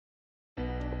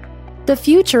The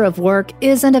future of work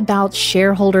isn't about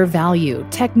shareholder value,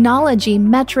 technology,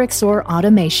 metrics, or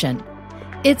automation.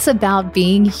 It's about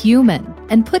being human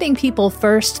and putting people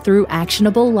first through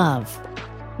actionable love.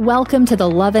 Welcome to the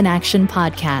Love in Action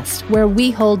podcast, where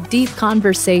we hold deep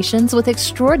conversations with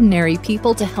extraordinary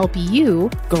people to help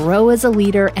you grow as a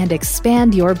leader and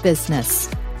expand your business.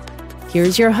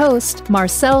 Here's your host,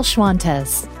 Marcel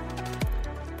Schwantes.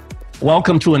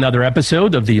 Welcome to another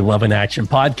episode of the Love in Action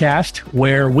podcast,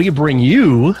 where we bring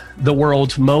you the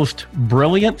world's most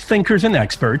brilliant thinkers and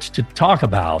experts to talk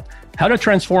about how to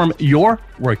transform your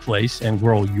workplace and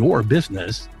grow your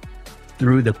business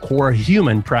through the core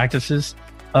human practices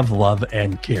of love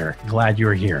and care. Glad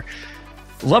you're here.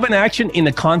 Love in Action in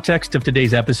the context of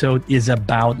today's episode is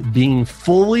about being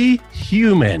fully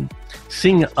human,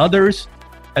 seeing others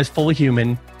as fully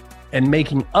human and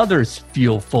making others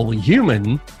feel fully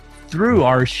human through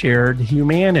our shared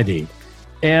humanity.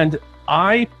 And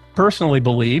I personally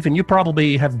believe, and you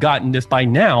probably have gotten this by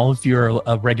now if you're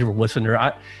a regular listener,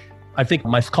 I think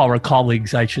my scholar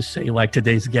colleagues, I should say, like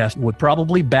today's guest, would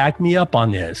probably back me up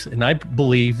on this. And I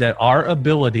believe that our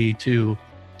ability to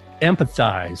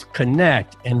empathize,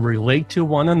 connect, and relate to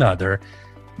one another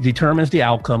determines the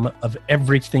outcome of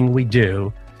everything we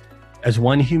do as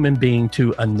one human being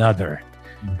to another.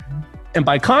 Mm-hmm. And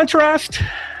by contrast,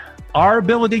 our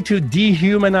ability to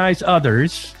dehumanize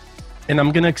others, and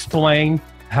I'm going to explain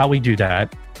how we do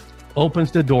that,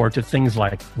 opens the door to things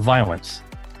like violence,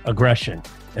 aggression,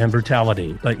 and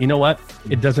brutality. But you know what?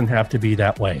 It doesn't have to be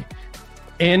that way.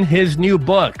 In his new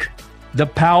book, The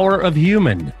Power of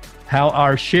Human, How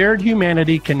Our Shared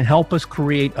Humanity Can Help Us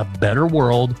Create a Better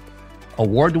World,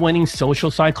 award-winning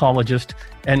social psychologist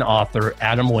and author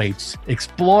Adam Waits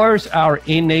explores our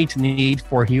innate need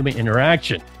for human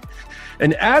interaction.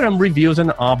 And Adam reveals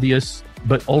an obvious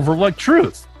but overlooked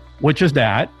truth, which is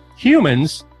that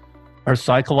humans are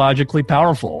psychologically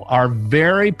powerful. Our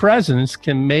very presence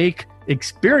can make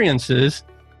experiences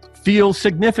feel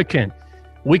significant.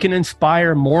 We can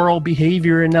inspire moral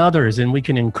behavior in others, and we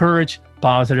can encourage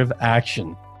positive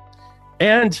action.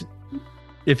 And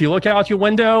if you look out your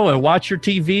window or watch your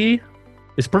TV,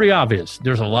 it's pretty obvious.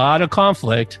 There's a lot of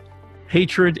conflict,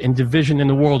 hatred, and division in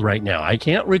the world right now. I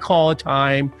can't recall a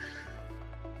time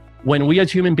when we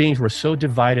as human beings were so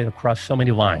divided across so many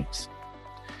lines.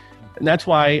 And that's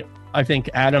why I think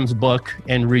Adam's book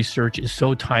and research is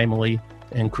so timely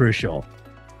and crucial.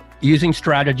 Using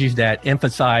strategies that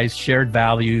emphasize shared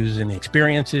values and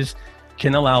experiences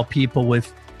can allow people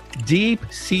with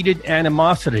deep-seated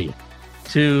animosity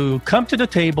to come to the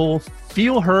table,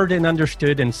 feel heard and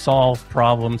understood, and solve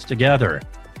problems together.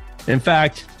 In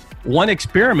fact, one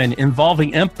experiment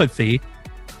involving empathy,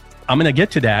 I'm going to get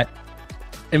to that,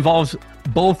 involves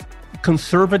both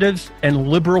conservatives and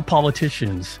liberal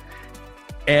politicians.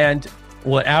 And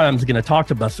what Adam's going to talk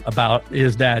to us about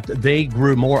is that they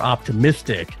grew more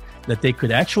optimistic that they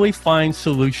could actually find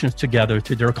solutions together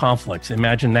to their conflicts.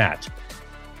 Imagine that.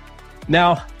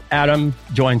 Now, Adam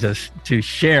joins us to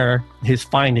share his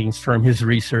findings from his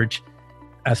research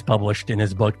as published in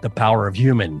his book, The Power of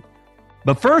Human.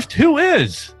 But first, who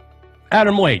is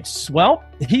Adam Waits? Well,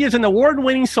 he is an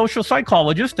award-winning social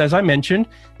psychologist, as I mentioned.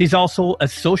 He's also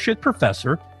associate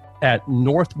professor at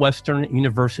Northwestern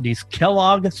University's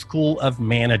Kellogg School of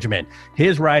Management.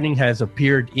 His writing has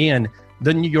appeared in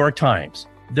the New York Times,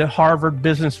 the Harvard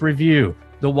Business Review,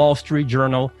 the Wall Street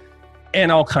Journal,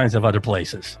 and all kinds of other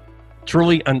places.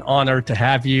 Truly an honor to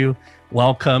have you.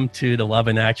 Welcome to the Love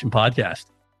in Action podcast.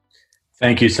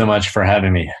 Thank you so much for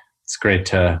having me. It's great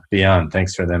to be on.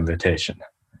 Thanks for the invitation.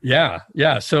 Yeah.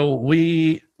 So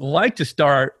we like to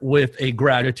start with a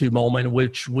gratitude moment,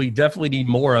 which we definitely need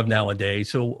more of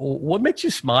nowadays. So what makes you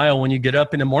smile when you get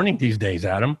up in the morning these days,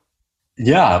 Adam?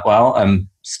 Yeah, well, I'm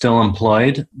still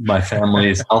employed. My family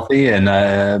is healthy and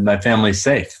my family's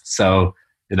safe. So,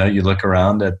 you look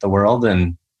around at the world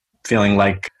and feeling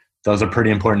like those are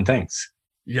pretty important things.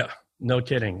 Yeah. No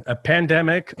kidding. A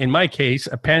pandemic, in my case,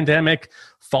 a pandemic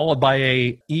followed by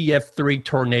a EF3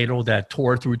 tornado that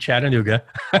tore through Chattanooga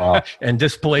and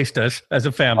displaced us as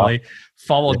a family,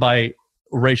 followed by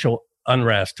racial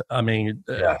unrest. I mean,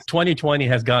 2020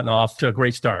 has gotten off to a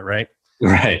great start, right?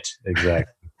 Right.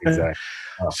 Exactly.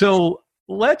 So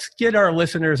let's get our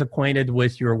listeners acquainted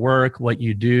with your work, what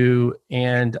you do.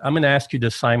 And I'm going to ask you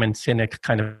the Simon Sinek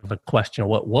kind of a question.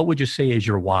 What would you say is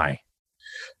your why?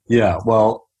 Yeah,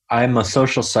 well, I'm a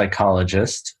social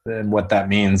psychologist, and what that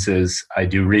means is I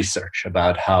do research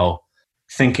about how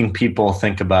thinking people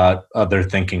think about other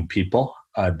thinking people.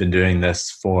 I've been doing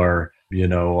this for,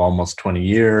 almost 20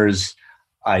 years.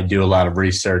 I do a lot of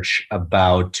research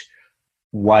about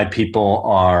why people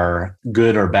are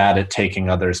good or bad at taking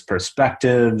others'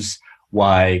 perspectives,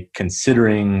 why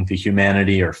considering the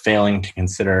humanity or failing to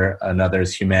consider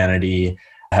another's humanity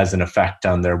has an effect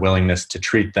on their willingness to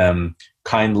treat them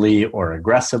kindly or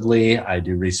aggressively. I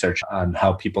do research on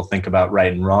how people think about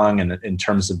right and wrong. And in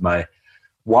terms of my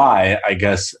why, I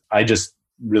guess I just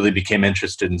really became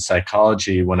interested in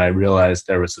psychology when I realized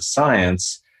there was a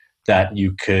science that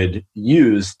you could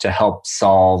use to help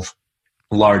solve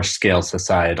large-scale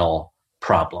societal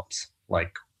problems,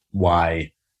 like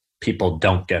why people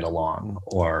don't get along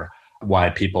or why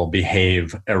people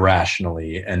behave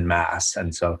irrationally en masse.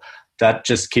 And so that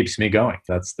just keeps me going.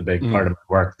 That's the big part of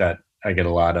my work that I get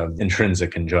a lot of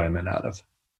intrinsic enjoyment out of.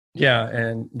 Yeah,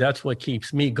 and that's what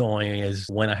keeps me going is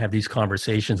when I have these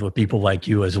conversations with people like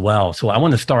you as well. So I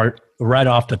want to start right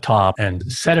off the top and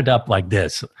set it up like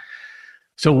this.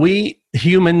 So we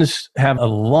humans have a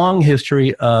long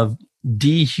history of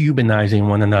dehumanizing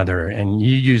one another, and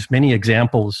you use many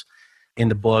examples in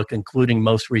the book, including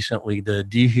most recently the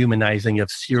dehumanizing of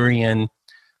Syrian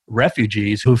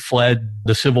refugees who fled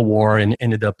the civil war and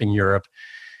ended up in Europe.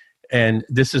 And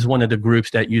this is one of the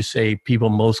groups that you say people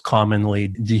most commonly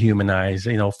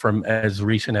dehumanize, from as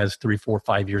recent as 3, 4,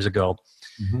 5 years ago.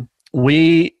 Mm-hmm.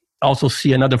 We also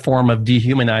see another form of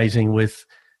dehumanizing with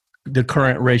the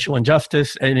current racial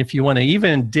injustice. And if you want to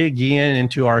even dig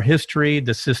into our history,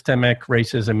 the systemic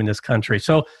racism in this country.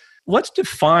 So let's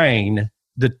define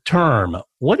the term.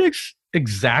 What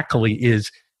exactly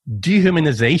is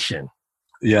dehumanization?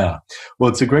 Yeah. Well,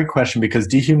 it's a great question because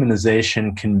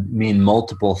dehumanization can mean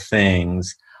multiple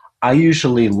things. I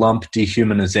usually lump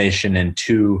dehumanization in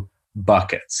two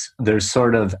buckets. There's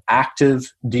sort of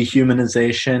active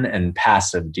dehumanization and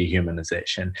passive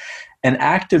dehumanization. And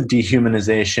active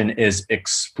dehumanization is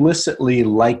explicitly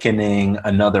likening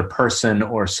another person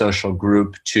or social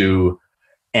group to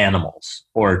animals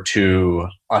or to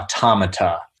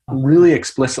automata, really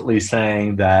explicitly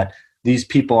saying that these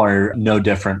people are no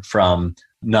different from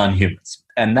non-humans.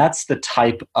 And that's the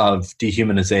type of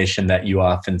dehumanization that you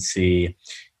often see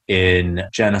in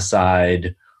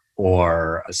genocide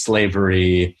or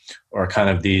slavery or kind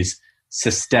of these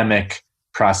systemic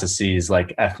processes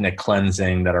like ethnic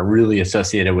cleansing that are really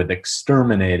associated with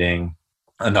exterminating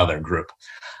another group.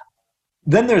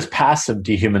 Then there's passive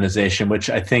dehumanization, which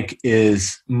I think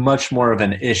is much more of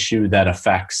an issue that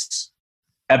affects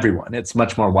everyone. It's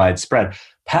much more widespread.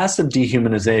 Passive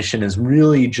dehumanization is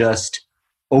really just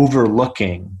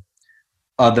overlooking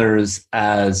others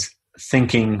as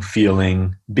thinking,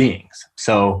 feeling beings.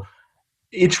 So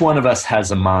each one of us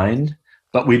has a mind,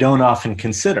 but we don't often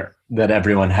consider that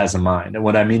everyone has a mind. And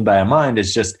what I mean by a mind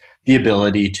is just the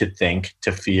ability to think,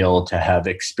 to feel, to have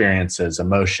experiences,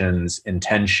 emotions,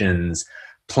 intentions,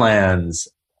 plans,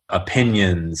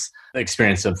 opinions, the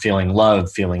experience of feeling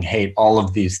love, feeling hate, all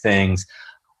of these things.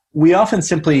 We often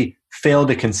simply fail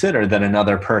to consider that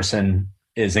another person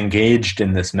is engaged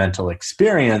in this mental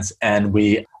experience, and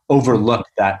we overlook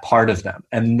that part of them.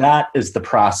 And that is the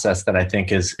process that I think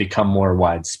has become more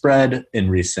widespread in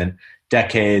recent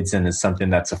decades and is something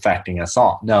that's affecting us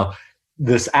all. Now,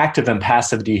 this active and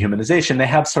passive dehumanization, they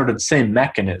have sort of the same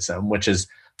mechanism, which is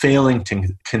failing to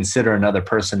consider another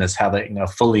person as having a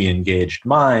fully engaged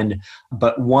mind,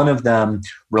 but one of them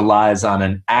relies on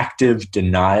an active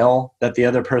denial that the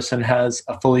other person has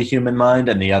a fully human mind,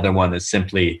 and the other one is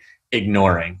simply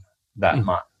ignoring that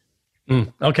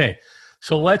mind. Okay.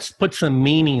 So let's put some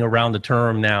meaning around the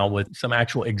term now with some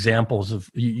actual examples of,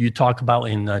 you talk about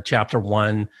in chapter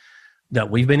 1 that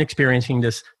we've been experiencing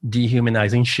this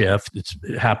dehumanizing shift. It's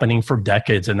happening for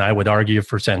decades, and I would argue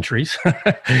for centuries.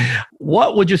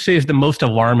 What would you say is the most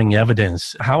alarming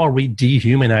evidence? How are we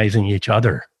dehumanizing each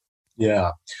other?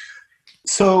 Yeah.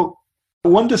 So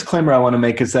one disclaimer I want to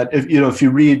make is that if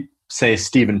you read, say,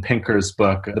 Steven Pinker's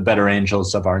book, The Better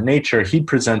Angels of Our Nature, he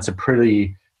presents a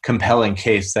pretty compelling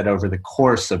case that over the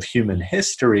course of human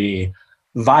history,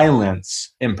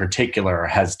 violence in particular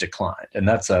has declined. And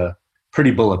that's a pretty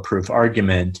bulletproof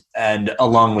argument. And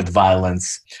along with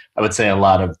violence, I would say a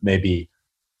lot of maybe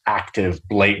active,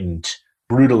 blatant,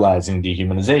 brutalizing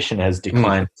dehumanization has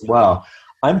declined as well.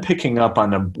 I'm picking up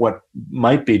on what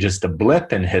might be just a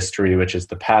blip in history, which is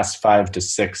the past 5 to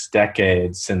 6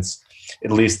 decades since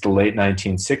at least the late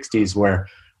 1960s, where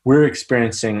we're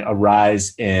experiencing a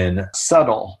rise in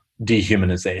subtle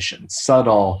dehumanization,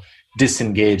 subtle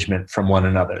disengagement from one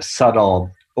another,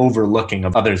 subtle overlooking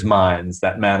of others' minds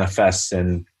that manifests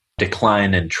in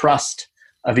decline in trust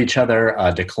of each other,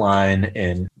 a decline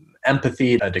in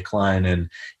empathy, a decline in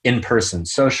in-person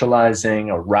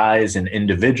socializing, a rise in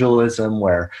individualism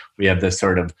where we have this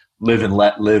sort of live and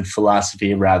let live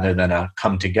philosophy rather than a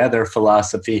come together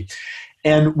philosophy.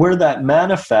 And where that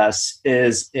manifests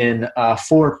is in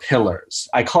 4 pillars.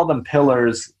 I call them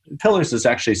pillars. Pillars is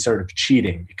actually sort of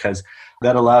cheating because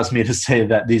that allows me to say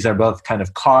that these are both kind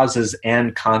of causes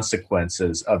and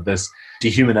consequences of this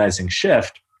dehumanizing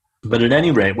shift. But at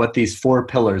any rate, what these 4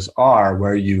 pillars are,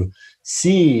 where you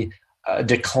see a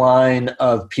decline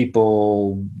of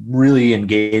people really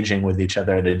engaging with each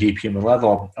other at a deep human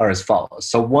level, are as follows.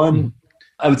 So one,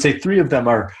 I would say 3 of them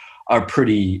are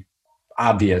pretty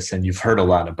obvious, and you've heard a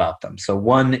lot about them. So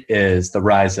one is the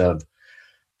rise of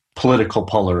political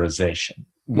polarization,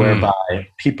 whereby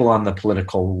people on the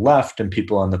political left and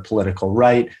people on the political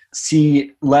right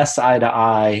see less eye to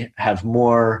eye, have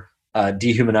more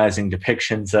dehumanizing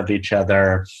depictions of each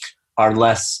other, are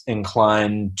less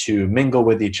inclined to mingle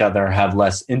with each other, have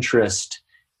less interest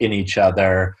in each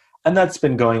other. And that's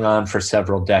been going on for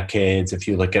several decades. If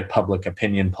you look at public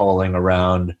opinion polling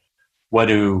around what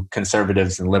do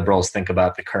conservatives and liberals think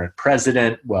about the current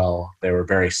president, well, they were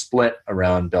very split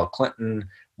around Bill Clinton,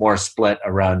 more split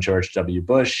around George W.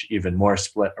 Bush, even more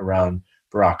split around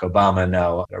Barack Obama,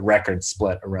 now a record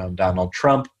split around Donald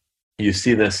Trump. You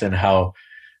see this in how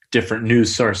different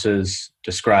news sources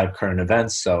describe current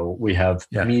events. So we have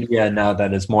media now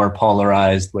that is more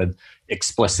polarized with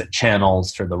explicit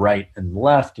channels for the right and the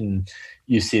left. And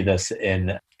you see this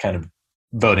in kind of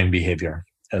voting behavior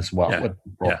as well, with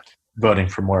people voting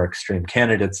for more extreme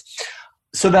candidates.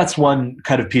 So that's one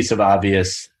kind of piece of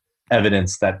obvious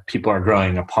evidence that people are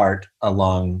growing apart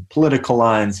along political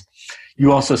lines.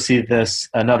 You also see this,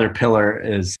 another pillar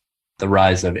is the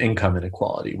rise of income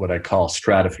inequality, what I call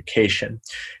stratification.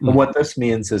 And what this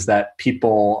means is that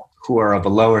people who are of a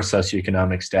lower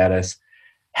socioeconomic status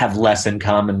have less in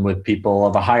common with people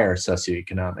of a higher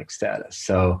socioeconomic status.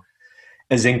 So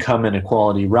as income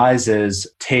inequality rises,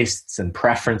 tastes and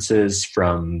preferences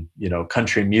from,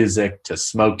 country music to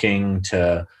smoking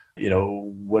to,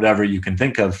 whatever you can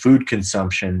think of, food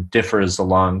consumption differs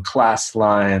along class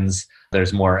lines.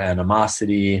 There's more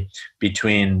animosity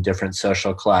between different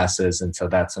social classes. And so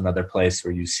that's another place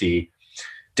where you see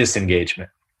disengagement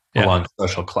along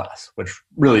social class, which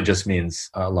really just means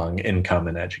along income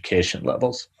and education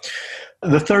levels.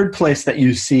 The third place that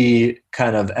you see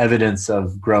kind of evidence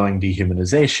of growing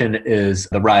dehumanization is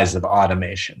the rise of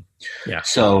automation.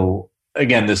 So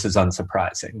again, this is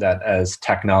unsurprising that as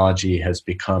technology has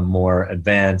become more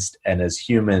advanced and as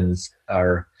humans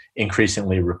are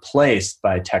increasingly replaced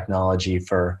by technology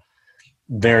for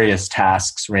various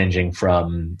tasks ranging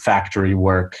from factory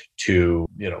work to,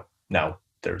 now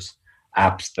there's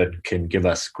apps that can give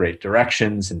us great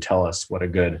directions and tell us what a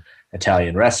good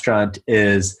Italian restaurant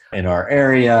is in our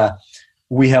area.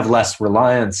 We have less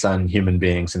reliance on human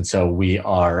beings, and so we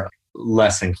are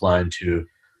less inclined to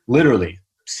literally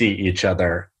see each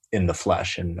other in the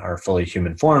flesh in our fully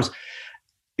human forms.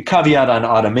 The caveat on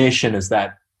automation is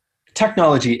that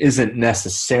technology isn't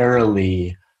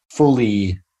necessarily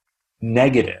fully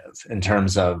negative in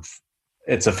terms of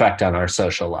its effect on our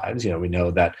social lives. We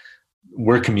know that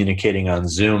we're communicating on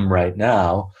Zoom right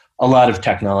now. A lot of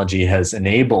technology has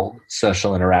enabled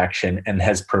social interaction and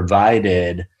has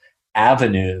provided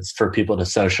avenues for people to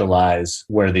socialize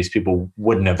where these people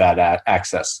wouldn't have had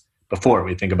access before.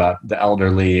 We think about the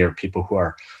elderly or people who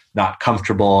are not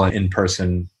comfortable in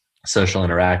in-person social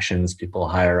interactions, people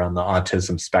higher on the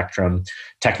autism spectrum.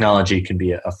 Technology can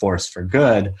be a force for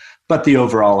good, but the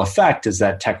overall effect is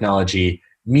that technology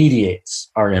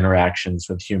mediates our interactions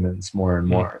with humans more and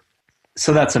more.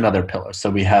 So that's another pillar. So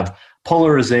we have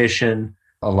polarization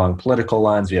along political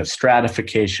lines, we have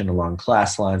stratification along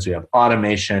class lines, we have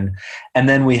automation, and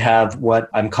then we have what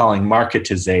I'm calling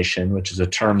marketization, which is a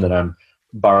term that I'm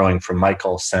borrowing from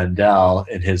Michael Sandel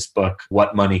in his book,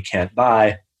 What Money Can't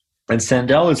Buy. And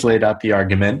Sandel has laid out the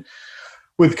argument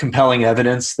with compelling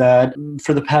evidence that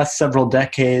for the past several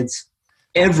decades,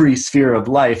 every sphere of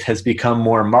life has become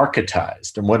more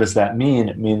marketized. And what does that mean?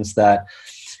 It means that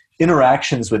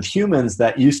interactions with humans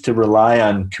that used to rely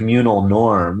on communal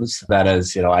norms, that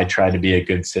is, I try to be a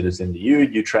good citizen to you,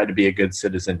 you try to be a good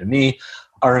citizen to me,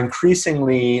 are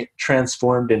increasingly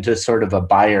transformed into sort of a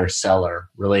buyer-seller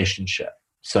relationship.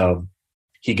 So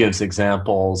he gives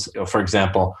examples. For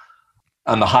example,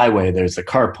 on the highway, there's a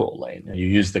carpool lane. You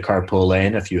use the carpool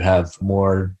lane if you have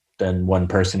more than one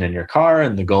person in your car,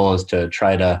 and the goal is to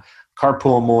try to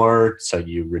carpool more so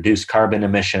you reduce carbon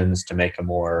emissions to make a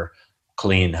more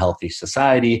clean, healthy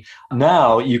society.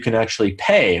 Now you can actually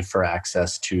pay for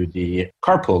access to the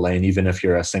carpool lane, even if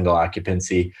you're a single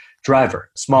occupancy driver.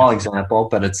 Small example,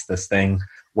 but it's this thing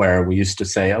where we used to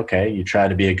say, okay, you try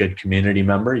to be a good community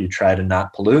member, you try to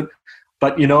not pollute.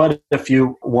 But you know what? If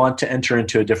you want to enter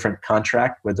into a different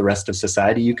contract with the rest of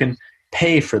society, you can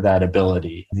pay for that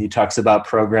ability. He talks about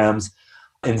programs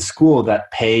in school that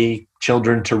pay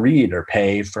children to read or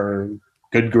pay for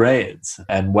good grades.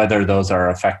 And whether those are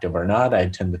effective or not, I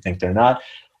tend to think they're not.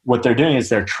 What they're doing is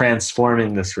they're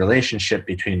transforming this relationship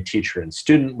between teacher and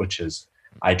student, which is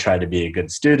I try to be a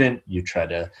good student, you try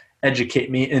to educate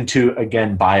me, into,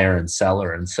 again, buyer and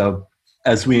seller. And so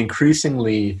as we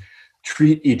increasingly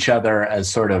treat each other as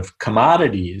sort of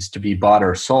commodities to be bought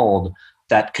or sold,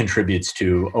 that contributes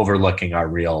to overlooking our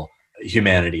real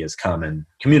humanity as common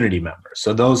community members.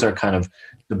 So those are kind of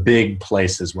the big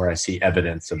places where I see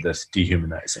evidence of this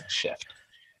dehumanizing shift.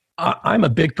 I'm a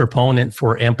big proponent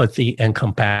for empathy and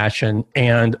compassion.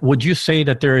 And would you say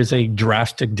that there is a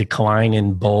drastic decline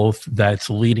in both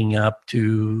that's leading up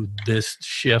to this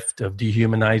shift of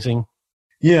dehumanizing?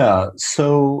 Yeah.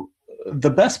 So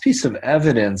the best piece of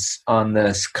evidence on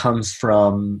this comes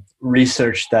from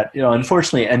research that,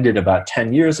 unfortunately ended about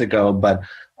 10 years ago, but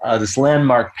this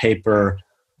landmark paper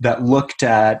that looked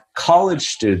at college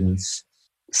students'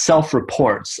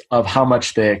 self-reports of how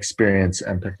much they experience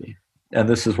empathy. And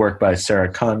this is work by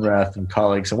Sarah Conrath and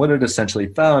colleagues. And what it essentially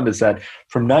found is that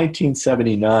from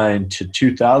 1979 to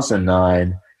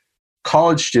 2009,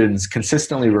 college students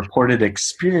consistently reported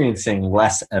experiencing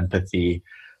less empathy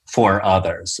for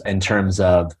others in terms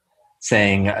of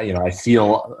saying, I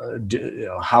feel,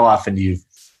 how often do you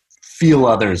feel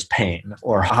others' pain,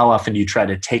 or how often do you try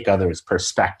to take others'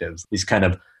 perspectives, these kind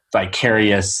of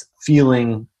vicarious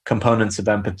feeling components of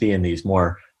empathy and these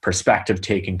more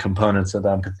perspective-taking components of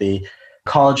empathy.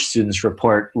 College students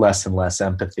report less and less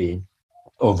empathy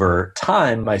over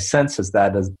time. My sense is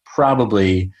that has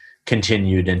probably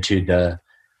continued into the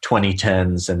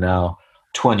 2010s and now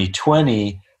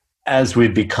 2020 as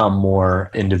we've become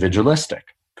more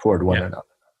individualistic toward one another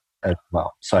as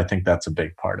well. So I think that's a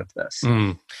big part of this.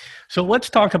 So let's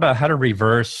talk about how to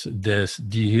reverse this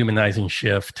dehumanizing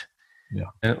shift. Yeah.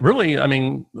 And really,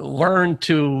 learn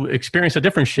to experience a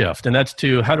different shift, and that's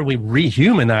to how do we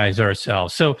rehumanize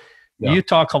ourselves? So you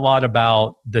talk a lot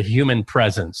about the human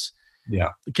presence. Yeah.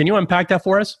 Can you unpack that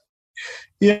for us?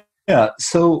 Yeah.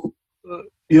 So,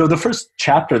 the first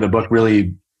chapter of the book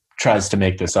really tries to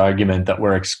make this argument that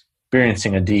we're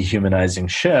experiencing a dehumanizing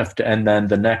shift. And then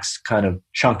the next kind of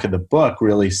chunk of the book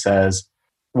really says,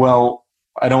 well,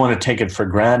 I don't want to take it for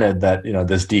granted that,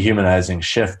 this dehumanizing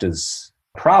shift is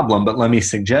problem, but let me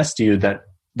suggest to you that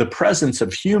the presence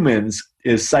of humans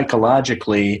is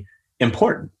psychologically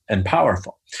important and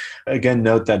powerful. Again,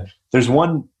 note that there's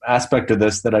one aspect of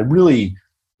this that I really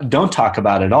don't talk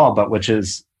about at all, but which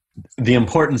is the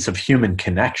importance of human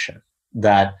connection,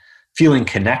 that feeling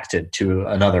connected to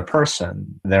another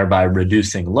person, thereby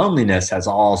reducing loneliness, has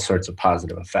all sorts of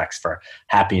positive effects for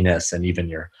happiness and even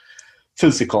your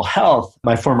physical health.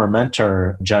 My former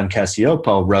mentor, John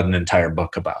Cacioppo, wrote an entire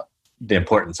book about the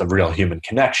importance of real human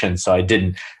connection. So I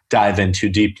didn't dive in too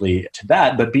deeply to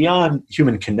that. But beyond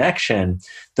human connection,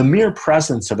 the mere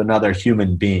presence of another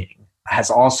human being has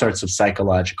all sorts of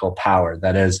psychological power.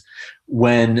 That is,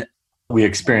 when we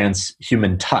experience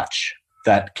human touch,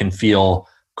 that can feel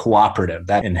cooperative,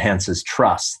 that enhances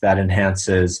trust, that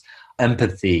enhances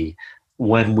empathy.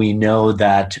 When we know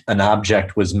that an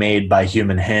object was made by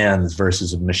human hands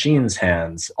versus a machine's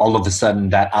hands, all of a sudden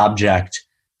that object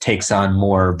takes on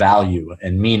more value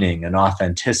and meaning and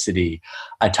authenticity.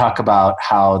 I talk about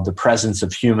how the presence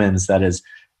of humans, that is,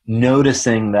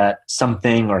 noticing that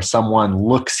something or someone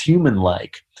looks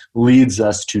human-like, leads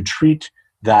us to treat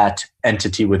that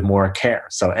entity with more care.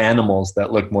 So animals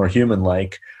that look more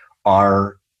human-like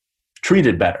are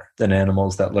treated better than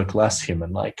animals that look less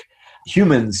human-like.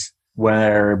 Humans,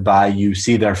 whereby you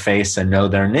see their face and know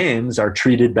their names, are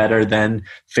treated better than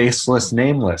faceless,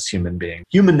 nameless human beings.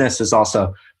 Humanness is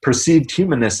also perceived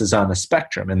humanness is on a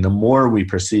spectrum, and the more we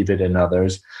perceive it in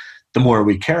others, the more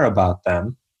we care about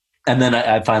them. And then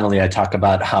I finally talk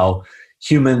about how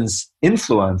humans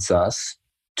influence us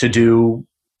to do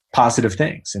positive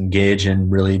things, engage in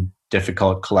really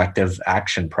difficult collective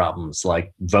action problems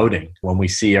like voting. When we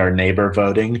see our neighbor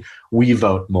voting, we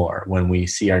vote more. When we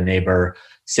see our neighbor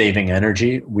saving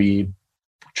energy, we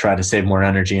try to save more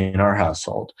energy in our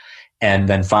household. And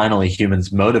then finally,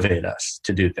 humans motivate us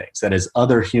to do things. That is,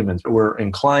 other humans, we're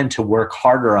inclined to work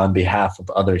harder on behalf of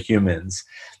other humans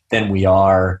than we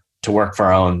are to work for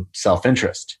our own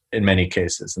self-interest in many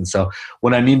cases. And so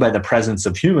what I mean by the presence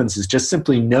of humans is just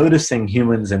simply noticing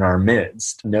humans in our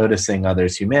midst, noticing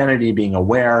others' humanity, being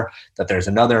aware that there's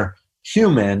another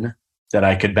human that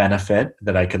I could benefit,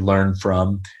 that I could learn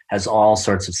from, has all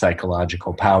sorts of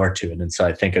psychological power to it. And so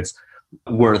I think it's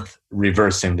worth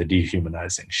reversing the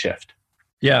dehumanizing shift.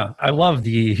 Yeah, I love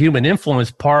the human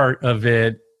influence part of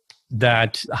it,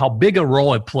 that how big a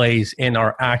role it plays in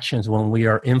our actions when we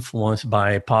are influenced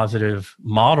by positive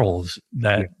models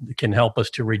that can help us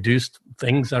to reduce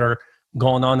things that are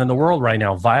going on in the world right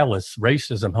now: violence,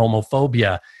 racism,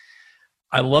 homophobia.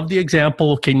 I love the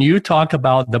example. Can you talk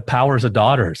about the power as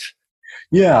daughters?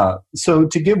 Yeah. So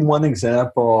to give one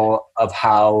example of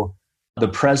how the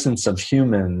presence of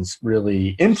humans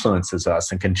really influences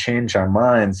us and can change our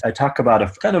minds, I talk about a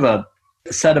kind of a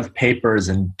set of papers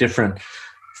in different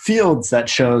fields that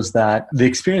shows that the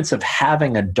experience of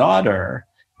having a daughter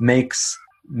makes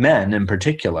men in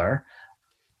particular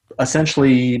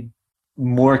essentially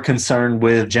more concerned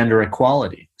with gender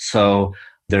equality. So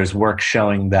there's work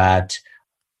showing that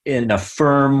in a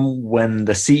firm, when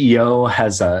the CEO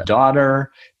has a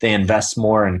daughter, they invest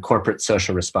more in corporate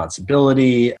social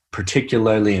responsibility,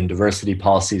 particularly in diversity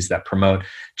policies that promote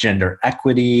gender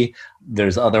equity.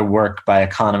 There's other work by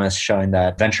economists showing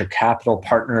that venture capital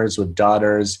partners with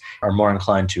daughters are more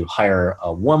inclined to hire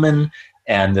a woman,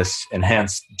 and this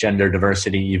enhanced gender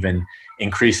diversity even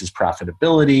increases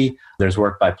profitability. There's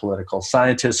work by political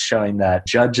scientists showing that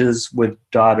judges with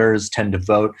daughters tend to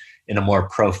vote in a more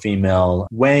pro-female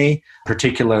way,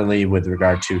 particularly with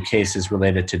regard to cases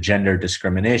related to gender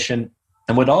discrimination.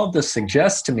 And what all of this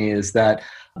suggests to me is that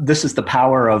this is the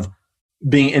power of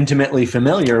being intimately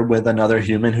familiar with another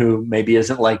human who maybe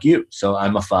isn't like you. So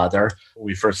I'm a father.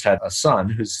 We first had a son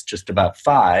who's just about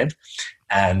 5,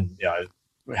 and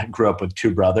I grew up with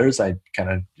 2 brothers. I kind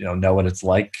of know what it's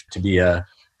like to be a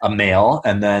male.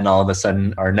 And then all of a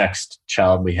sudden, our next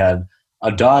child, we had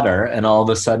a daughter, and all of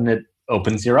a sudden it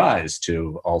opens your eyes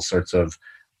to all sorts of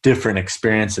different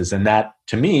experiences. And that,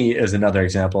 to me, is another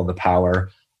example of the power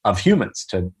of humans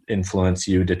to influence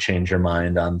you to change your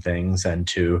mind on things and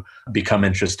to become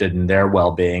interested in their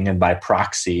well-being, and by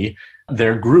proxy,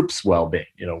 their group's well-being,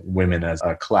 women as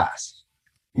a class.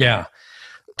 Yeah.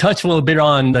 Touch a little bit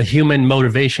on the human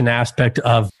motivation aspect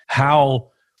of how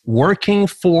working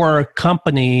for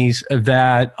companies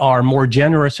that are more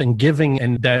generous and giving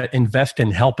and that invest in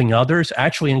helping others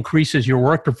actually increases your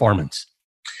work performance.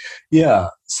 Yeah.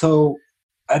 So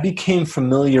I became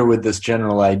familiar with this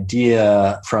general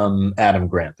idea from Adam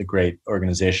Grant, the great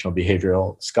organizational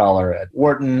behavioral scholar at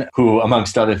Wharton, who,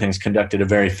 amongst other things, conducted a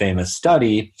very famous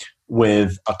study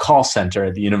with a call center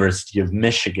at the University of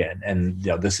Michigan. And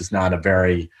this is not a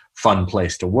very fun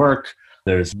place to work.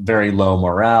 There's very low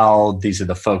morale. These are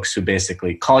the folks who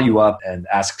basically call you up and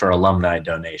ask for alumni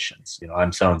donations.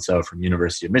 I'm so-and-so from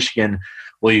University of Michigan.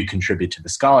 Will you contribute to the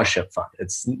scholarship fund?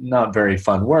 It's not very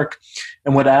fun work.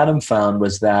 And what Adam found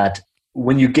was that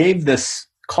when you gave this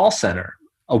call center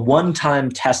a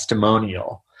one-time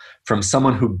testimonial from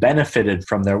someone who benefited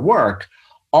from their work,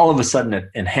 all of a sudden it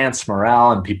enhanced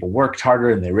morale and people worked harder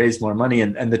and they raised more money.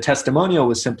 And the testimonial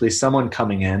was simply someone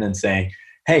coming in and saying,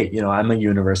 hey, I'm a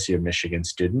University of Michigan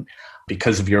student.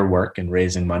 Because of your work in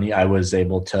raising money, I was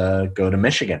able to go to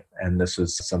Michigan. And this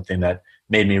was something that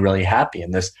made me really happy.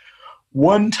 And this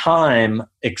one-time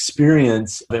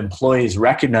experience of employees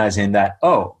recognizing that,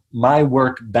 oh, my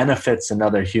work benefits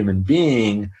another human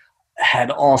being,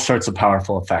 had all sorts of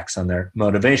powerful effects on their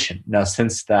motivation. Now,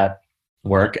 since that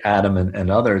work, Adam and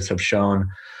others have shown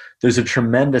there's a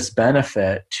tremendous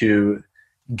benefit to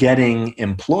getting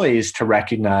employees to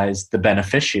recognize the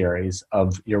beneficiaries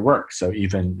of your work. So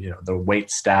even the wait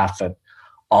staff at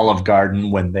Olive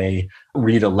Garden, when they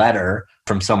read a letter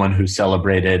from someone who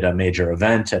celebrated a major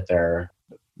event at their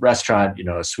restaurant,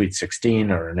 a Sweet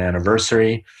 16 or an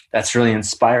anniversary, that's really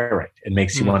inspiring. It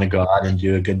makes you want to go out and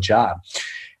do a good job.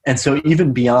 And so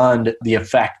even beyond the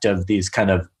effect of these kind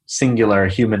of singular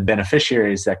human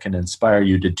beneficiaries that can inspire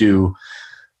you to do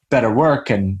better work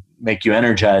and make you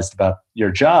energized about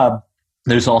your job,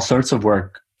 there's all sorts of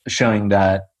work showing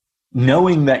that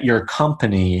knowing that your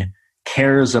company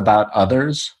cares about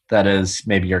others, that is,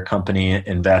 maybe your company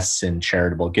invests in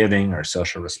charitable giving or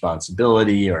social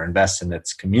responsibility or invests in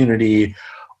its community,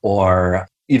 or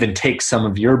even takes some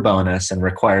of your bonus and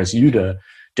requires you to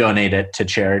donate it to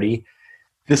charity,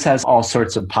 this has all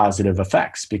sorts of positive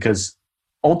effects, because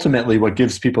ultimately what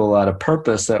gives people a lot of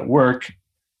purpose at work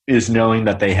is knowing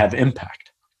that they have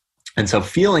impact. And so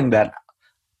feeling that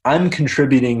I'm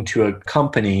contributing to a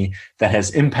company that has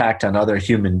impact on other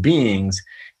human beings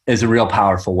is a real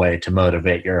powerful way to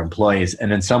motivate your employees,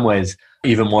 and in some ways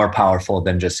even more powerful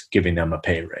than just giving them a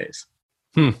pay raise.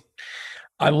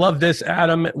 I love this,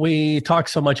 Adam. We talk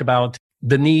so much about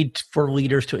the need for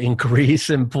leaders to increase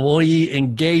employee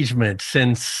engagement,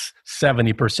 since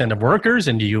 70% of workers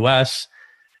in the U.S.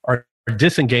 are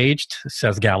disengaged,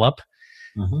 says Gallup.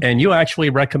 And you actually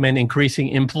recommend increasing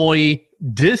employee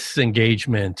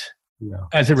disengagement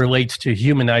as it relates to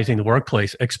humanizing the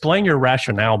workplace. Explain your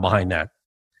rationale behind that.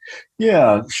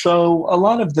 Yeah. So a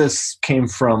lot of this came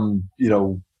from,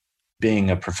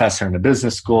 being a professor in a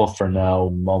business school for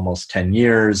now almost 10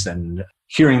 years and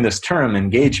hearing this term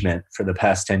engagement for the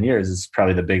past 10 years is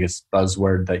probably the biggest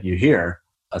buzzword that you hear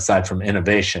aside from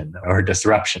innovation or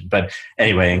disruption. But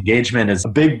anyway, engagement is a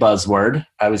big buzzword.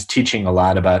 I was teaching a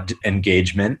lot about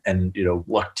engagement and,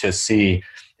 look to see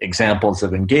examples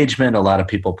of engagement. A lot of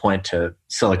people point to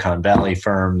Silicon Valley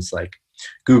firms like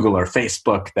Google or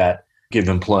Facebook that give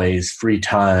employees free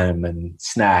time and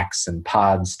snacks and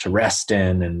pods to rest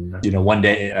in. And, one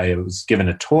day I was given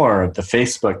a tour of the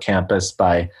Facebook campus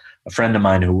by a friend of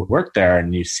mine who worked there,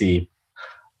 and you see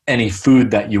any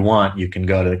food that you want, you can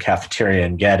go to the cafeteria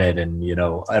and get it. And,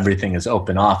 everything is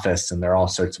open office and there are all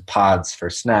sorts of pods for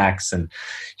snacks. And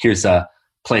here's a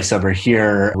place over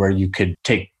here where you could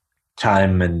take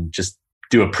time and just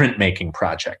do a printmaking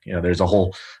project. There's a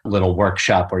whole little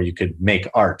workshop where you could make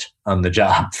art on the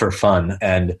job for fun.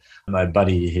 And my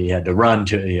buddy, he had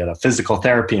a physical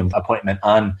therapy appointment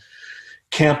on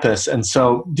campus. And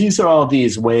so these are all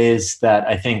these ways that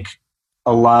I think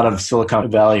a lot of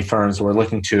Silicon Valley firms were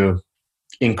looking to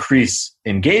increase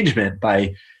engagement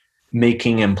by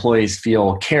making employees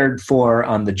feel cared for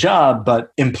on the job.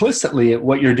 But implicitly,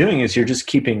 what you're doing is you're just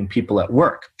keeping people at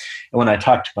work. And when I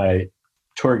talked to my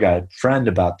tour guide friend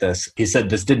about this, he said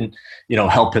this didn't,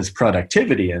 help his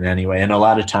productivity in any way. And a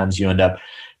lot of times you end up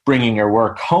bringing your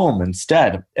work home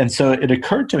instead. And so it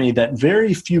occurred to me that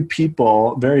very few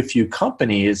people, very few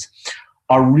companies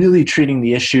are really treating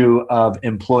the issue of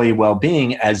employee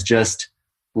well-being as just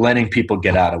letting people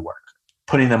get out of work,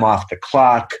 putting them off the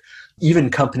clock. Even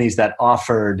companies that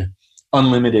offered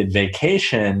unlimited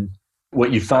vacation,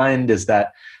 what you find is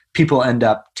that people end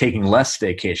up taking less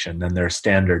vacation than their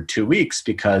standard 2 weeks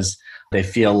because they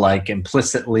feel like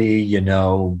implicitly,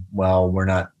 we're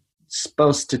not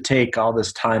supposed to take all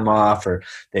this time off, or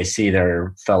they see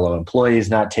their fellow employees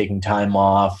not taking time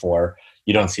off, or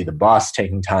you don't see the boss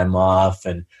taking time off.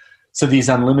 And so these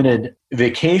unlimited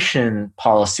vacation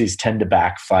policies tend to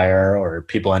backfire, or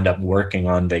people end up working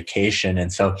on vacation.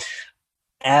 And so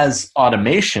as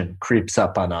automation creeps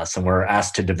up on us and we're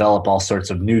asked to develop all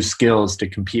sorts of new skills to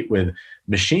compete with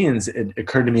machines, it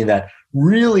occurred to me that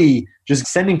really just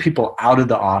sending people out of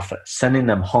the office, sending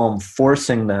them home,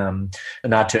 forcing them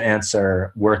not to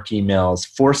answer work emails,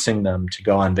 forcing them to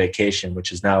go on vacation,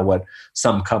 which is now what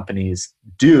some companies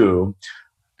do,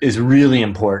 is really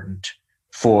important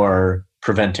for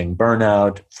preventing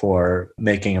burnout, for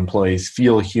making employees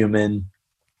feel human,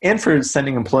 and for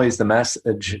sending employees the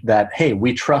message that, hey,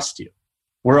 we trust you.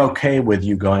 We're okay with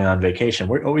you going on vacation.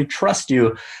 We trust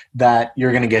you that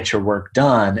you're going to get your work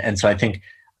done. And so I think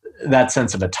that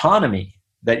sense of autonomy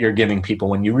that you're giving people,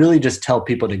 when you really just tell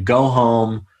people to go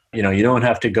home, you don't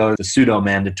have to go to the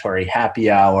pseudo-mandatory happy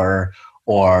hour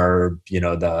or,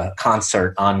 the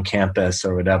concert on campus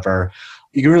or whatever.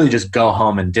 You can really just go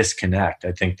home and disconnect.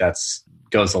 I think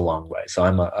goes a long way. So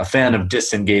I'm a fan of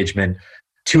disengagement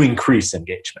to increase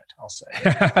engagement, I'll say.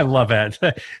 I love that.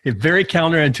 It's very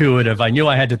counterintuitive. I knew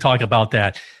I had to talk about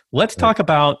that. Let's talk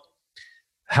about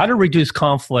how to reduce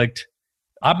conflict.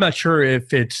 I'm not sure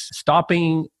if it's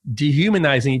stopping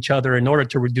dehumanizing each other in order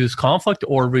to reduce conflict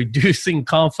or reducing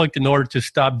conflict in order to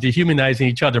stop dehumanizing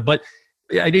each other. But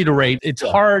at either rate, it's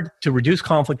hard to reduce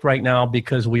conflict right now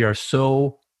because we are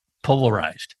so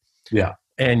polarized. Yeah.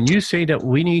 And you say that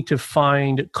we need to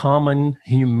find common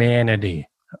humanity.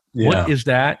 Yeah. What is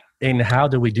that, and how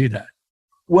do we do that?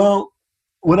 Well,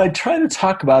 what I try to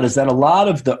talk about is that a lot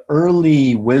of the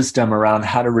early wisdom around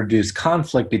how to reduce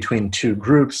conflict between two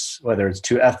groups, whether it's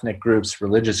two ethnic groups,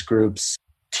 religious groups,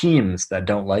 teams that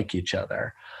don't like each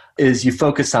other, is you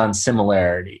focus on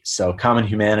similarity. So common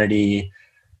humanity,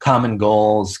 common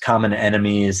goals, common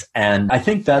enemies. And I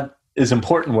think that is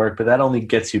important work, but that only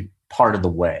gets you part of the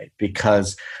way,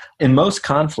 because in most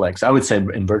conflicts, I would say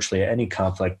in virtually any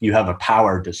conflict, you have a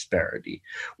power disparity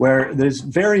where there's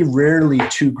very rarely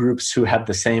two groups who have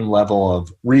the same level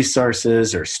of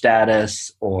resources or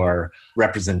status or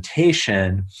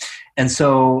representation. And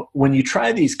so when you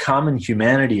try these common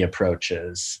humanity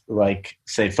approaches, like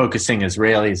say focusing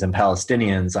Israelis and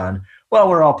Palestinians on, well,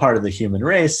 we're all part of the human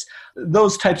race,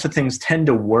 those types of things tend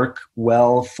to work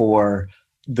well for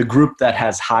the group that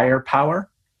has higher power,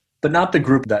 but not the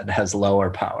group that has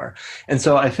lower power. And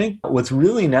so I think what's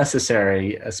really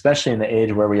necessary, especially in the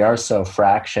age where we are so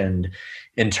fractioned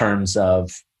in terms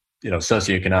of,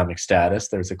 socioeconomic status,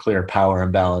 there's a clear power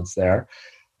imbalance there,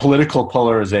 political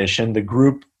polarization, the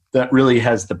group that really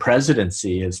has the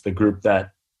presidency is the group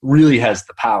that really has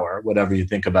the power, whatever you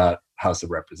think about House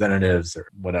of Representatives or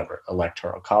whatever,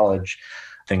 Electoral College,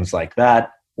 things like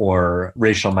that, or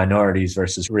racial minorities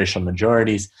versus racial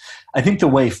majorities. I think the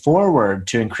way forward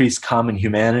to increase common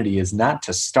humanity is not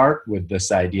to start with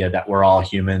this idea that we're all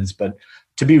humans, but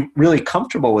to be really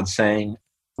comfortable with saying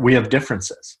we have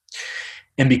differences.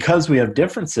 And because we have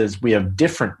differences, we have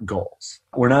different goals.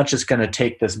 We're not just going to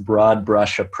take this broad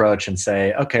brush approach and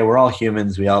say, okay, we're all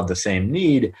humans, we all have the same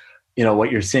need.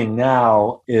 What you're seeing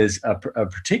now is a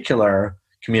particular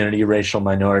community, racial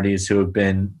minorities who have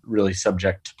been really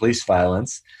subject to police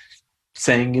violence,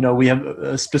 saying, we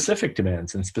have specific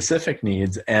demands and specific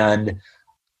needs, and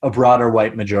a broader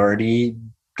white majority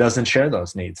doesn't share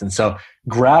those needs. And so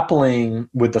grappling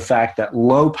with the fact that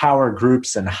low power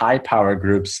groups and high power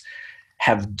groups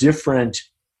have different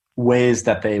ways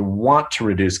that they want to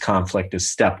reduce conflict is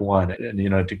step one. And,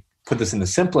 to put this in the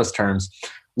simplest terms,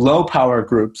 low power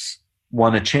groups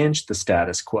want to change the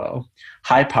status quo.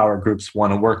 High power groups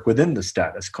want to work within the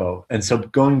status quo. And so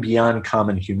going beyond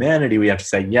common humanity, we have to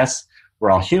say, yes, we're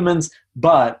all humans,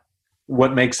 but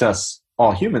what makes us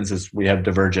all humans is we have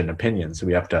divergent opinions. So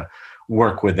we have to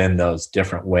work within those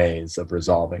different ways of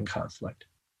resolving conflict.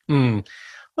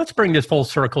 Let's bring this full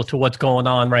circle to what's going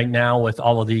on right now with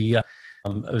all of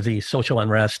the social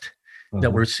unrest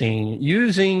that we're seeing.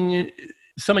 Using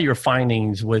some of your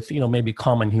findings with, maybe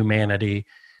common humanity,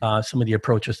 some of the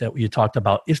approaches that you talked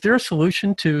about. Is there a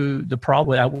solution to the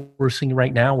problem that we're seeing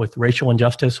right now with racial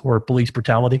injustice or police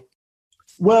brutality?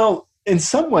 Well, in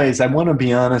some ways, I want to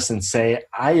be honest and say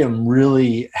I am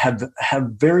really have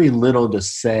very little to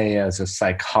say as a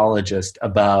psychologist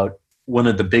about one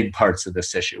of the big parts of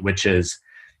this issue, which is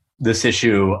this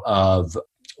issue of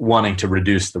wanting to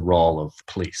reduce the role of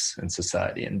police in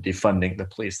society and defunding the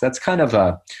police. That's kind of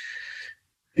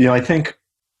I think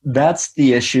that's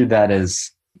the issue that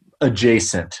is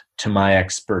adjacent to my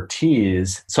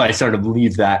expertise. So I sort of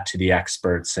leave that to the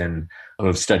experts who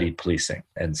have studied policing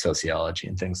and sociology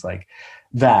and things like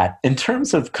that. In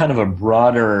terms of kind of a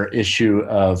broader issue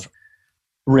of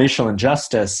racial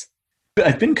injustice,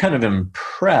 I've been kind of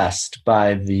impressed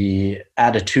by the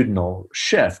attitudinal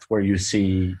shift where you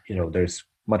see, there's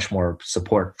much more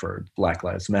support for Black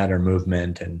Lives Matter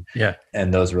movement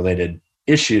and those related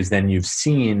issues than you've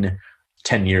seen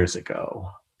 10 years ago,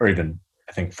 or even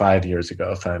I think 5 years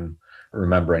ago, if I'm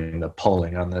remembering the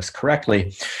polling on this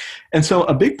correctly. And so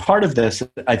a big part of this,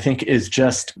 I think, is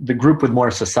just the group with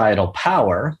more societal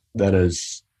power, that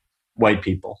is white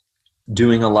people,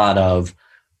 doing a lot of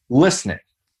listening.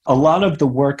 A lot of the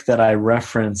work that I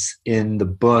reference in the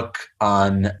book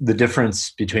on the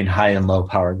difference between high and low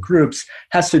power groups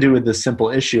has to do with this simple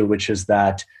issue, which is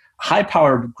that high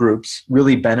power groups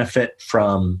really benefit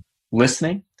from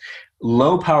listening.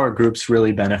 Low power groups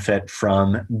really benefit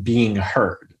from being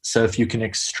heard. So if you can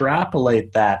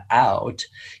extrapolate that out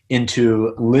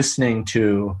into listening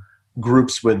to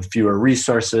groups with fewer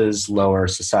resources, lower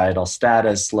societal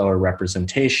status, lower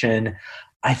representation,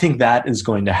 I think that is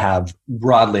going to have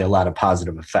broadly a lot of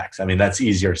positive effects. I mean, that's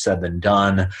easier said than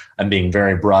done. I'm being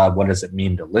very broad. What does it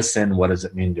mean to listen? What does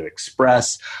it mean to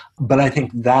express? But I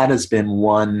think that has been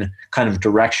one kind of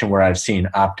direction where I've seen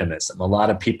optimism. A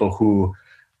lot of people who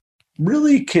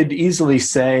really could easily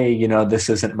say, this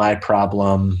isn't my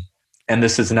problem, and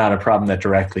this is not a problem that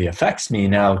directly affects me,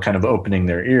 now kind of opening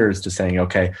their ears to saying,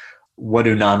 okay, what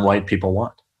do non-white people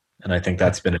want? And I think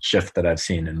that's been a shift that I've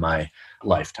seen in my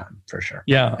lifetime, for sure.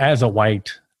 Yeah, as a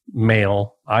white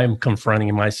male, I'm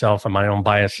confronting myself and my own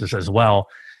biases as well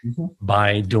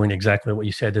by doing exactly what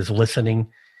you said, is listening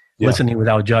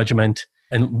without judgment,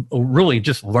 and really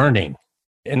just learning.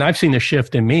 And I've seen the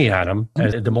shift in me, Adam,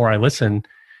 the more I listen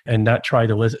and not try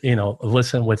to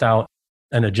listen without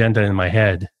an agenda in my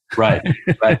head. Right.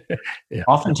 Yeah.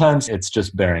 Oftentimes it's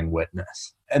just bearing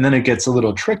witness. And then it gets a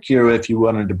little trickier if you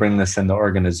wanted to bring this in the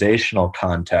organizational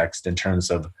context in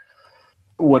terms of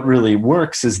what really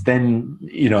works is then,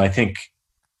 I think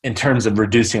in terms of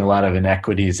reducing a lot of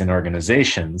inequities in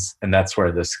organizations, and that's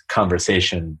where this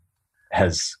conversation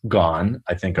has gone,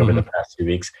 I think, over the past few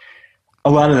weeks, a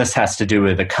lot of this has to do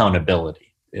with accountability.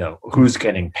 Who's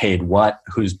getting paid what,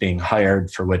 who's being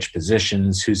hired for which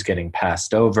positions, who's getting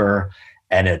passed over.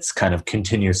 And it's kind of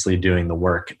continuously doing the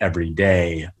work every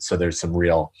day. So there's some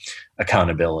real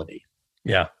accountability.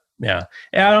 Yeah.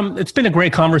 Adam, it's been a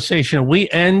great conversation. We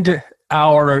end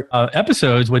our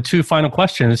episodes with two final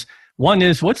questions. One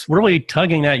is, what's really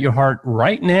tugging at your heart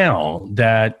right now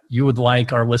that you would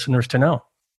like our listeners to know?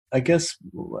 I guess,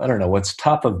 I don't know, what's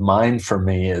top of mind for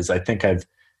me is I think I've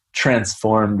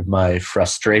transformed my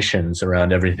frustrations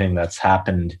around everything that's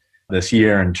happened this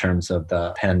year in terms of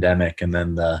the pandemic and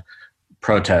then the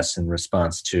protests in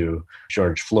response to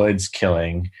George Floyd's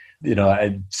killing,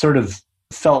 I sort of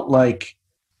felt like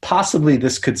possibly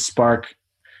this could spark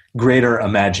greater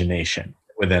imagination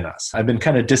within us. I've been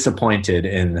kind of disappointed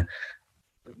in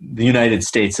the United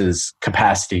States'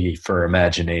 capacity for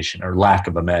imagination or lack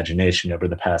of imagination over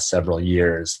the past several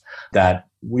years, that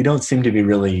we don't seem to be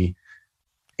really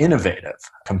innovative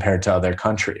compared to other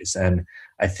countries. And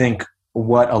I think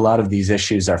what a lot of these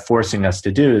issues are forcing us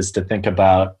to do is to think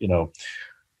about,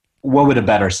 what would a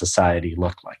better society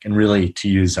look like, and really to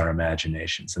use our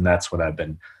imaginations. And that's what I've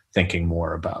been thinking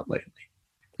more about lately.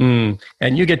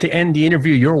 And you get to end the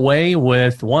interview your way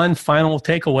with one final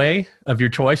takeaway of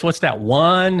your choice. What's that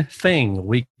one thing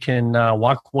we can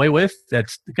walk away with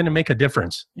that's going to make a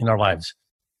difference in our lives?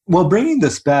 Well, bringing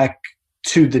this back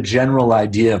to the general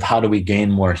idea of how do we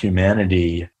gain more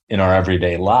humanity in our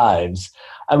everyday lives,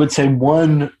 I would say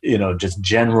one, just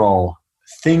general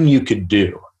thing you could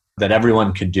do, that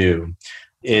everyone could do,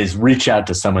 is reach out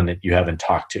to someone that you haven't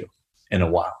talked to in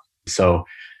a while. So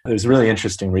there's really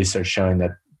interesting research showing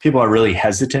that people are really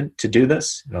hesitant to do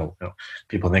this.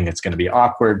 People think it's going to be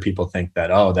awkward. People think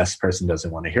that, this person doesn't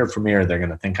want to hear from me, or they're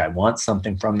going to think I want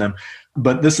something from them.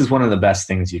 But this is one of the best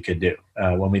things you could do.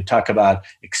 When we talk about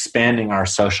expanding our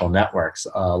social networks,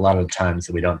 a lot of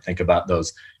times we don't think about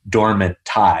those dormant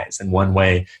ties. And one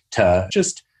way to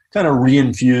just kind of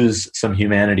reinfuse some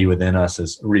humanity within us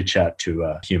is reach out to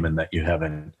a human that you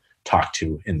haven't talked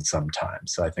to in some time.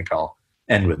 So I think I'll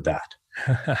end with that.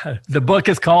 The book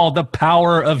is called The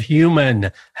Power of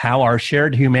Human: How Our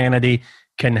Shared Humanity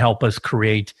Can Help Us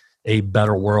Create a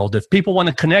Better World. If people want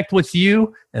to connect with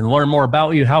you and learn more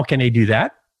about you, how can they do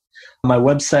that? My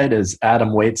website is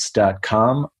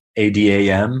adamwaytz.com,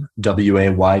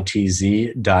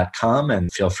 ADAMWAYTZ.com,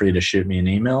 and feel free to shoot me an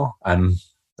email.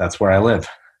 That's where I live.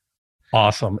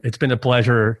 Awesome. It's been a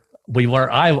pleasure.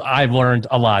 I've learned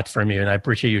a lot from you, and I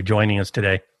appreciate you joining us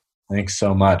today. Thanks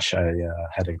so much. I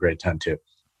had a great time too.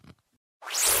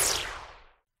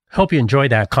 Hope you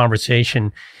enjoyed that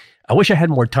conversation. I wish I had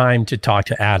more time to talk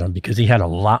to Adam because he had a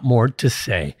lot more to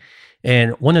say.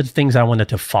 And one of the things I wanted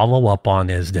to follow up on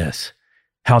is this: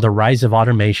 how the rise of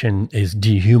automation is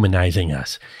dehumanizing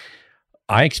us.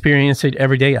 I experience it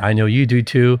every day. I know you do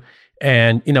too.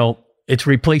 And, it's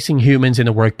replacing humans in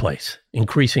the workplace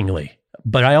increasingly.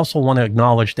 But I also want to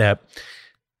acknowledge that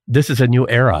this is a new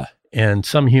era, and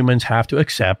some humans have to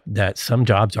accept that some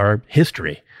jobs are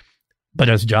history. But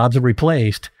as jobs are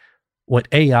replaced, what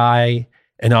AI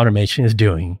and automation is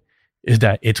doing is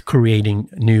that it's creating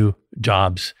new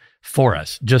jobs for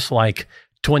us. Just like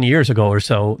 20 years ago or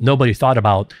so, nobody thought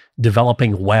about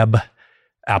developing web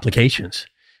applications.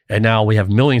 And now we have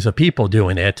millions of people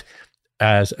doing it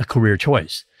as a career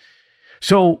choice.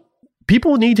 So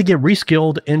people need to get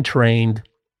reskilled and trained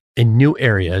in new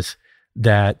areas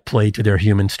that play to their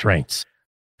human strengths.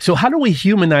 So how do we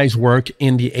humanize work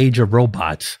in the age of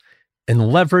robots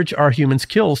and leverage our human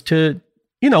skills to,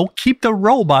 keep the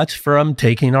robots from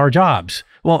taking our jobs?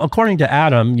 Well, according to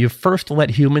Adam, you first let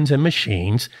humans and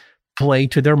machines play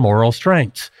to their moral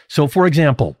strengths. So for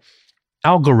example,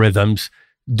 algorithms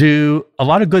do a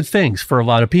lot of good things for a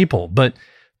lot of people, but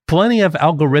plenty of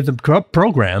algorithm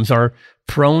programs are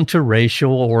prone to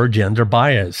racial or gender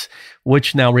bias,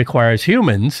 which now requires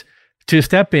humans to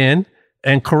step in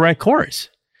and correct course.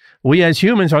 We as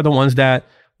humans are the ones that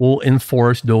will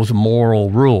enforce those moral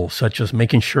rules, such as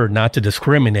making sure not to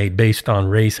discriminate based on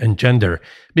race and gender,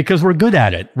 because we're good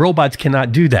at it. Robots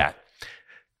cannot do that.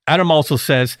 Adam also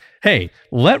says, hey,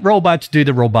 let robots do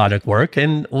the robotic work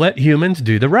and let humans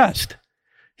do the rest.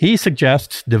 He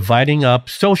suggests dividing up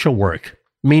social work,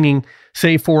 meaning,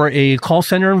 say, for a call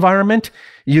center environment,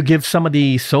 you give some of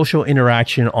the social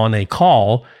interaction on a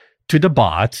call to the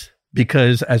bots,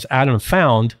 because as Adam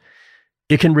found,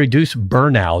 it can reduce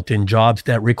burnout in jobs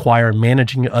that require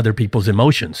managing other people's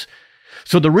emotions.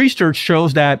 So the research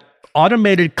shows that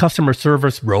automated customer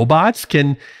service robots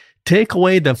can take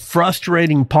away the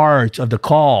frustrating parts of the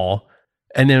call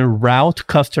and then route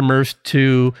customers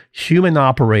to human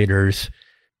operators,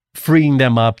 freeing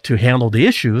them up to handle the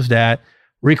issues that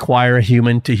require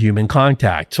human-to-human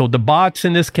contact. So the bots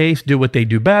in this case do what they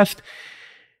do best,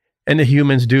 and the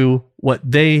humans do what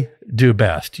they do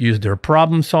best: use their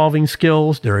problem-solving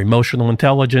skills, their emotional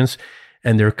intelligence,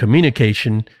 and their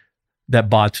communication that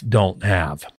bots don't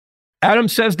have. Adam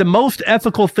says the most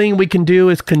ethical thing we can do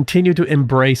is continue to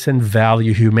embrace and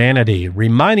value humanity,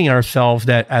 reminding ourselves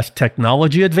that as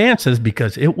technology advances,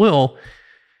 because it will,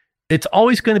 it's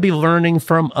always going to be learning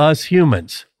from us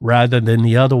humans rather than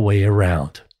the other way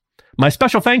around. My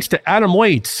special thanks to Adam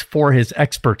Waytz for his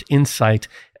expert insight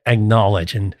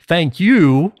acknowledge and thank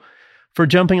you for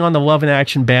jumping on the Love in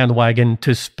Action bandwagon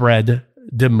to spread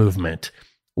the movement.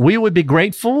 We would be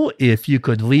grateful if you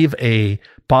could leave a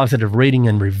positive rating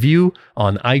and review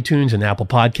on iTunes and Apple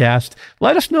Podcasts.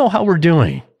 Let us know how we're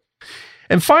doing.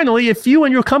 And finally, if you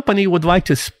and your company would like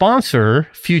to sponsor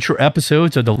future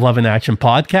episodes of the Love in Action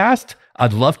podcast,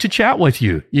 I'd love to chat with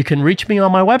you. You can reach me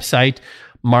on my website,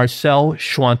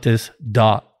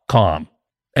 marcelschwantes.com.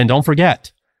 And don't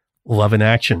forget, Love in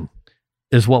Action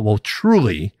is what will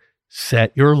truly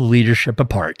set your leadership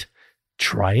apart.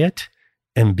 Try it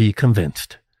and be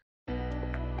convinced.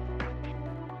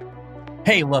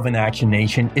 Hey, Love in Action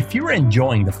Nation. If you're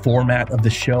enjoying the format of the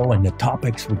show and the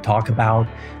topics we talk about,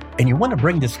 and you want to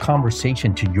bring this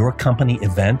conversation to your company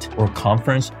event or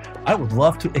conference, I would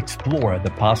love to explore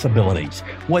the possibilities.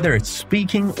 Whether it's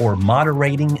speaking or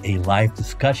moderating a live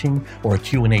discussion or a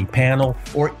Q&A panel,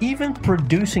 or even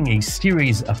producing a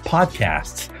series of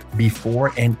podcasts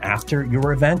before and after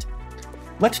your event,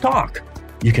 let's talk.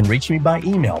 You can reach me by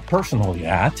email personally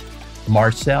at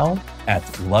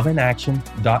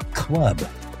marcel@loveinaction.club.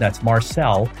 That's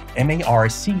Marcel,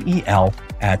 Marcel,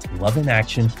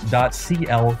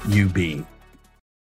 @loveinaction.club.